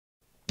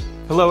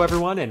Hello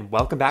everyone and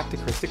welcome back to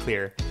Crystal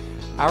Clear,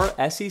 our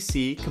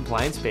SEC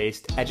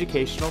compliance-based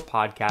educational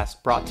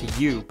podcast brought to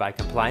you by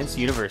Compliance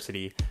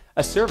University,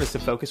 a service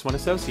of Focus One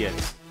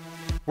Associates.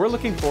 We're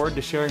looking forward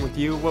to sharing with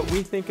you what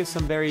we think is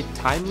some very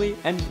timely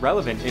and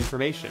relevant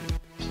information.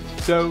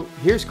 So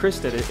here's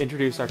Krista to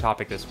introduce our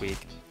topic this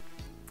week.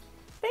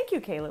 Thank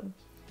you, Caleb.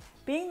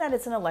 Being that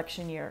it's an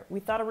election year, we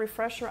thought a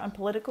refresher on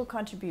political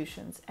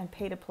contributions and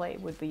pay-to-play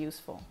would be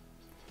useful.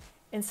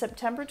 In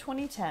September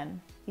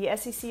 2010, the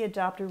SEC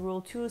adopted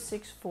Rule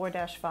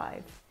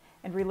 2064-5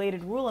 and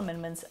related rule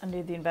amendments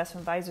under the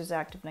Investment Advisors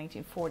Act of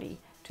 1940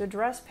 to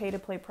address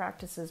pay-to-play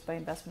practices by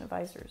investment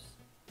advisors.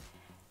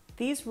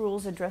 These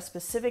rules address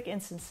specific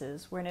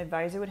instances where an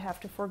advisor would have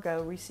to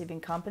forego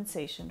receiving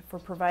compensation for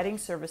providing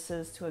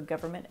services to a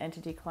government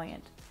entity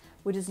client,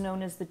 which is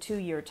known as the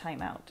 2-year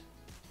timeout.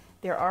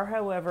 There are,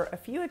 however, a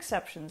few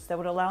exceptions that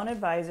would allow an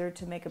advisor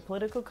to make a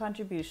political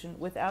contribution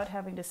without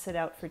having to sit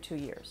out for 2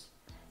 years.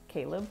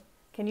 Caleb,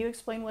 can you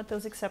explain what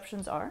those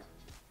exceptions are?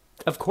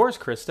 Of course,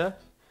 Krista.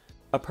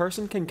 A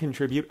person can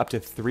contribute up to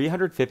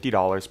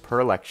 $350 per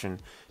election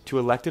to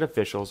elected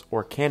officials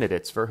or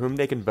candidates for whom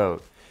they can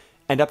vote,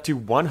 and up to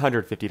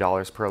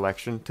 $150 per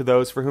election to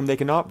those for whom they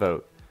cannot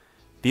vote.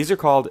 These are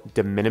called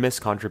de minimis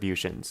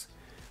contributions.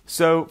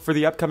 So, for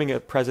the upcoming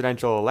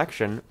presidential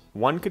election,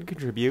 one could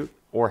contribute,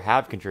 or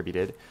have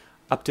contributed,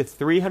 up to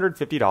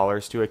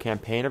 $350 to a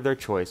campaign of their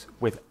choice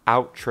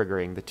without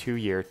triggering the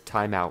 2-year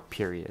timeout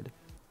period.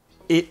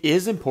 It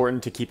is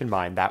important to keep in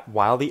mind that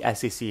while the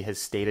SEC has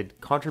stated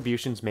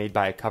contributions made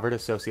by a covered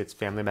associate's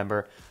family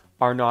member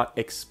are not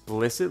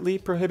explicitly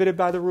prohibited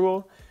by the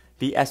rule,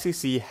 the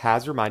SEC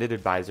has reminded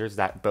advisors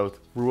that both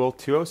Rule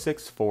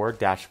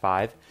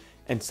 2064-5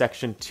 and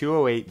Section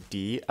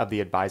 208D of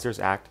the Advisors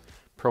Act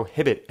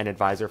prohibit an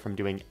advisor from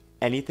doing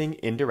anything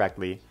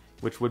indirectly,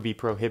 which would be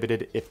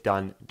prohibited if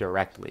done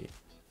directly.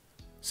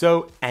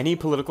 So, any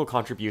political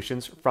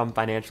contributions from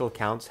financial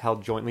accounts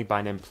held jointly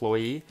by an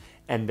employee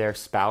and their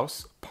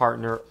spouse,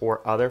 partner,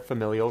 or other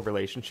familial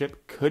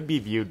relationship could be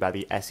viewed by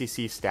the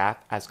SEC staff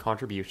as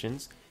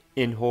contributions,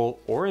 in whole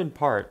or in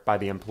part, by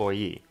the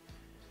employee.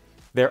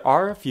 There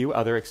are a few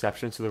other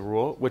exceptions to the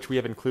rule, which we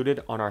have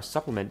included on our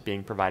supplement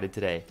being provided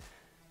today.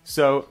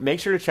 So make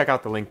sure to check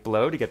out the link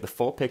below to get the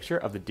full picture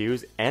of the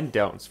do's and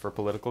don'ts for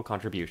political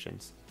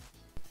contributions.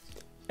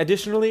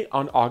 Additionally,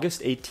 on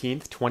August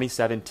 18,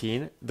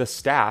 2017, the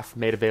staff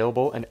made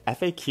available an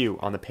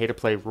FAQ on the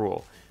pay-to-play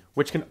rule,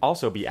 which can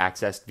also be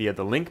accessed via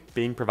the link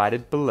being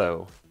provided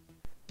below.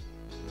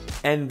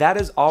 And that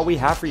is all we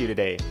have for you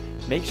today.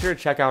 Make sure to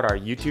check out our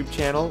YouTube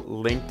channel,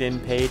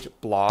 LinkedIn page,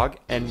 blog,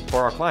 and for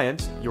our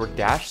clients, your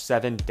Dash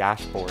 7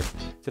 dashboard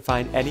to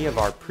find any of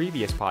our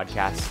previous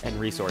podcasts and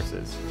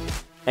resources.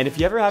 And if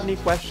you ever have any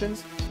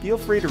questions, feel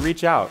free to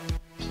reach out.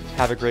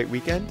 Have a great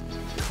weekend.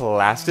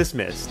 Class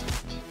dismissed.